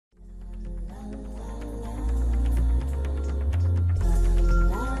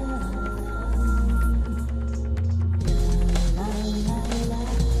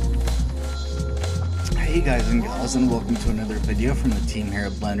guys and gals, and welcome to another video from the team here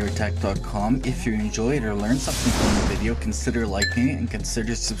at BlenderTech.com. If you enjoyed or learned something from the video, consider liking it and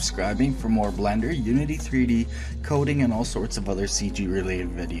consider subscribing for more Blender, Unity 3D, coding, and all sorts of other CG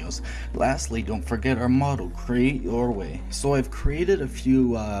related videos. Lastly, don't forget our motto, create your way. So I've created a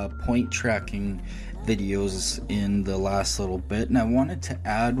few point tracking videos in the last little bit, and I wanted to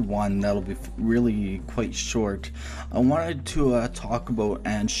add one that'll be really quite short. I wanted to talk about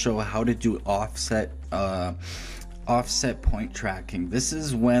and show how to do offset point tracking. This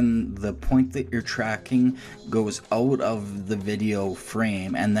is when the point that you're tracking goes out of the video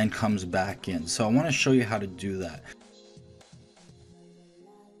frame and then comes back in. So I want to show you how to do that.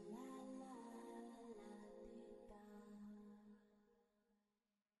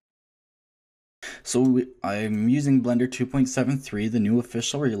 So I'm using Blender 2.73, the new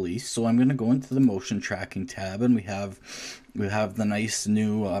official release. So I'm going to go into the motion tracking tab, and we have the nice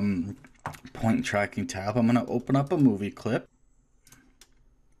new point tracking tab. I'm going to open up a movie clip.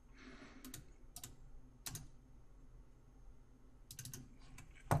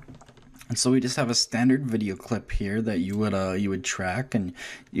 And so we just have a standard video clip here that you would track, and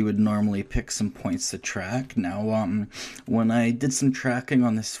you would normally pick some points to track. Now, when I did some tracking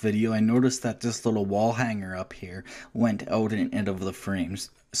on this video, I noticed that this little wall hanger up here went out and in of the frames.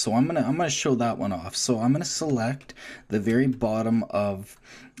 So I'm gonna show that one off. So I'm gonna select the very bottom of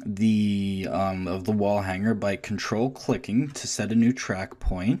the wall hanger by control clicking to set a new track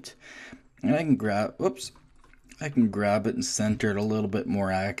point, and I can grab it and center it a little bit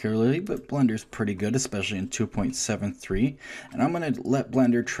more accurately, but Blender's pretty good, especially in 2.73. And I'm going to let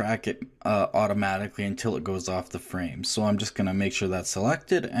Blender track it automatically until it goes off the frame. So I'm just going to make sure that's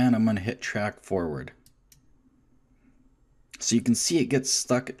selected, and I'm going to hit track forward. So you can see it gets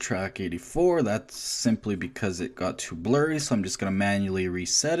stuck at track 84. That's simply because it got too blurry, so I'm just going to manually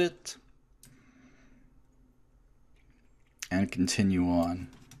reset it and continue on.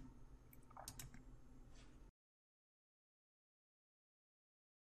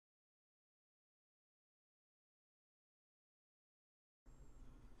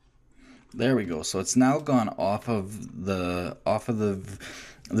 There we go. So it's now gone off of the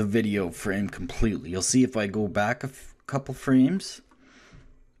video frame completely. You'll see if I go back a couple frames,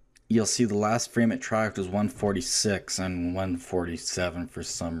 you'll see the last frame it tracked was 146 and 147 for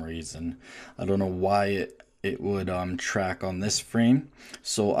some reason. I don't know why it would track on this frame.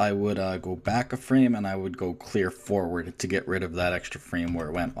 So I would go back a frame, and I would go clear forward to get rid of that extra frame where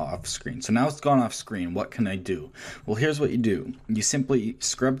it went off screen. So now it's gone off screen. What can I do? Well, here's what you do. You simply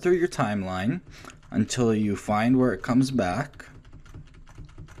scrub through your timeline until you find where it comes back.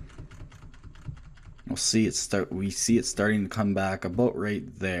 We see it starting to come back about right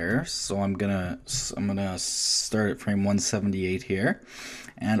there. So I'm gonna start at frame 178 here,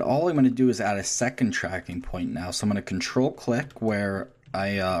 and all I'm gonna do is add a second tracking point now. So I'm gonna control click where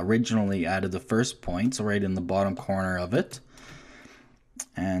I originally added the first point, so right in the bottom corner of it,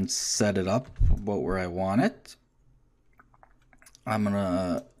 and set it up about where I want it. I'm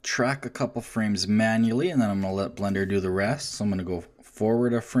gonna track a couple frames manually, and then I'm gonna let Blender do the rest. So I'm gonna go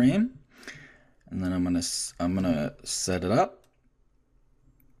forward a frame, and then I'm gonna set it up,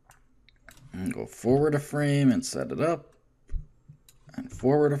 and go forward a frame and set it up, and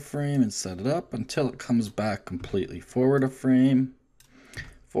forward a frame and set it up until it comes back completely. Forward a frame,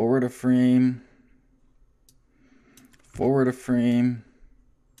 forward a frame, forward a frame,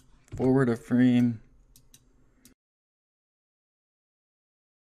 forward a frame.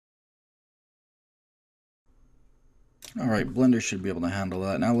 All right, Blender should be able to handle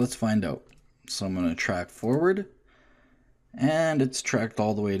that. Now let's find out. So I'm going to track forward, and it's tracked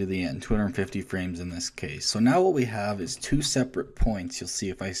all the way to the end, 250 frames in this case. So now what we have is two separate points. You'll see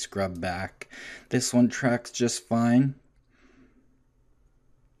if I scrub back. This one tracks just fine,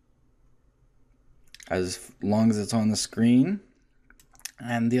 as long as it's on the screen,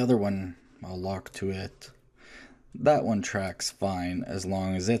 and the other one, I'll lock to it. That one tracks fine as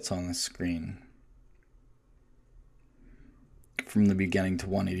long as it's on the screen, from the beginning to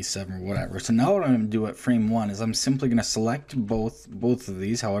 187 or whatever. So now what I'm going to do at frame 1 is I'm simply going to select both of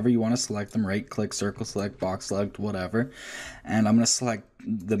these, however you want to select them, right click, circle select, box select, whatever, and I'm going to select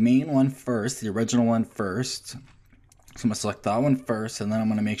the main one first, the original one first. So I'm going to select that one first, and then I'm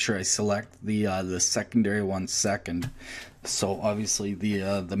going to make sure I select the secondary one second. So obviously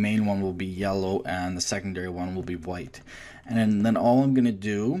the main one will be yellow and the secondary one will be white. And then all I'm going to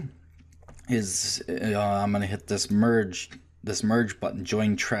do is I'm going to hit this merge this merge button,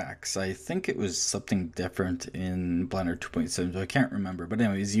 join tracks. I think it was something different in Blender 2.7, so I can't remember. But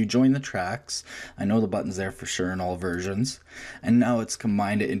anyways, you join the tracks. I know the button's there for sure in all versions. And now it's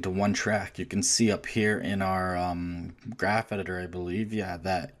combined it into one track. You can see up here in our graph editor, I believe, yeah,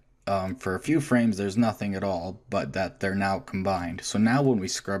 that for a few frames there's nothing at all, but that they're now combined. So now when we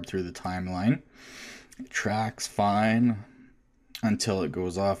scrub through the timeline, it tracks fine until it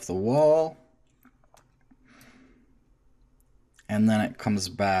goes off the wall. And then it comes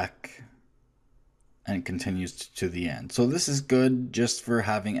back and continues to the end. So this is good just for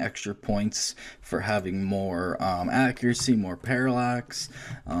having extra points, for having more accuracy, more parallax,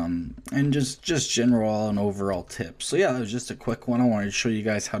 and just general and overall tips. So yeah, that was just a quick one. I wanted to show you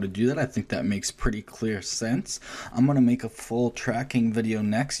guys how to do that. I think that makes pretty clear sense. I'm going to make a full tracking video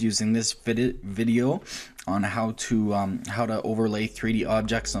next using this video on how to overlay 3D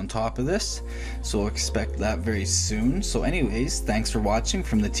objects on top of this, so expect that very soon. So anyways, thanks for watching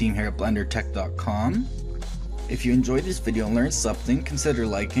from the team here at BlenderTech.com. If you enjoyed this video and learned something, consider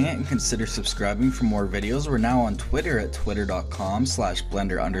liking it and consider subscribing for more videos. We're now on Twitter at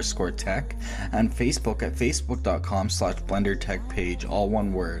twitter.com/blender_tech and Facebook at facebook.com/blendertechpage, all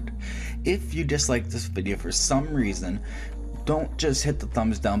one word. If you disliked this video for some reason, don't just hit the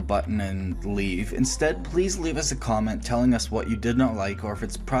thumbs down button and leave. Instead, please leave us a comment telling us what you did not like, or if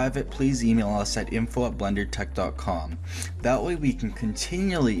it's private, please email us at info@blendertech.com. That way we can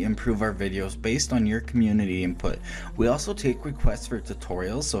continually improve our videos based on your community input. We also take requests for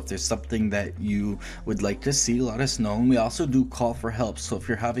tutorials, so if there's something that you would like to see, let us know. And we also do call for help, so if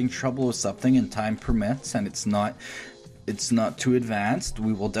you're having trouble with something and time permits and it's not too advanced,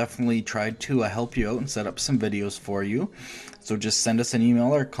 we will definitely try to help you out and set up some videos for you. So just send us an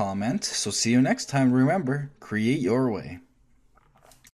email or comment. So see you next time. Remember, create your way.